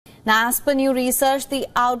Now, as per new research, the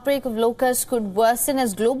outbreak of locusts could worsen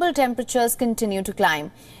as global temperatures continue to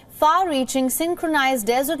climb. Far-reaching synchronized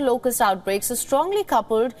desert locust outbreaks are strongly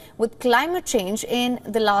coupled with climate change in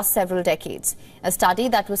the last several decades. A study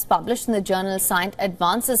that was published in the journal Science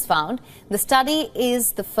Advances found the study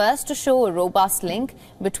is the first to show a robust link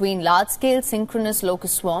between large-scale synchronous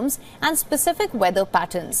locust swarms and specific weather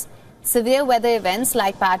patterns. Severe weather events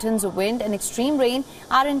like patterns of wind and extreme rain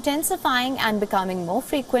are intensifying and becoming more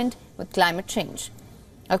frequent with climate change.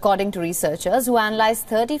 According to researchers who analyzed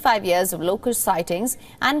 35 years of locust sightings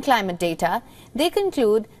and climate data, they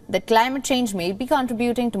conclude that climate change may be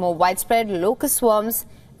contributing to more widespread locust swarms.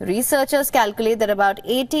 Researchers calculate that about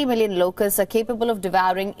 80 million locusts are capable of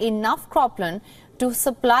devouring enough cropland to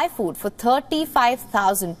supply food for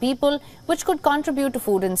 35,000 people, which could contribute to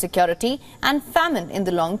food insecurity and famine in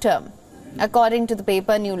the long term. According to the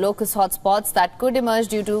paper, new locust hotspots that could emerge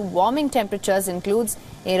due to warming temperatures includes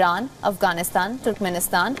Iran, Afghanistan,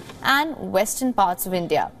 Turkmenistan and western parts of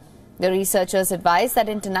India. The researchers advise that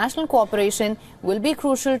international cooperation will be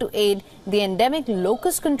crucial to aid the endemic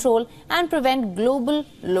locust control and prevent global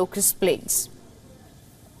locust plagues.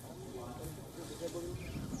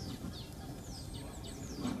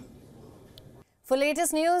 For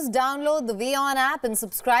latest news, download the WION app and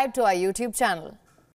subscribe to our YouTube channel.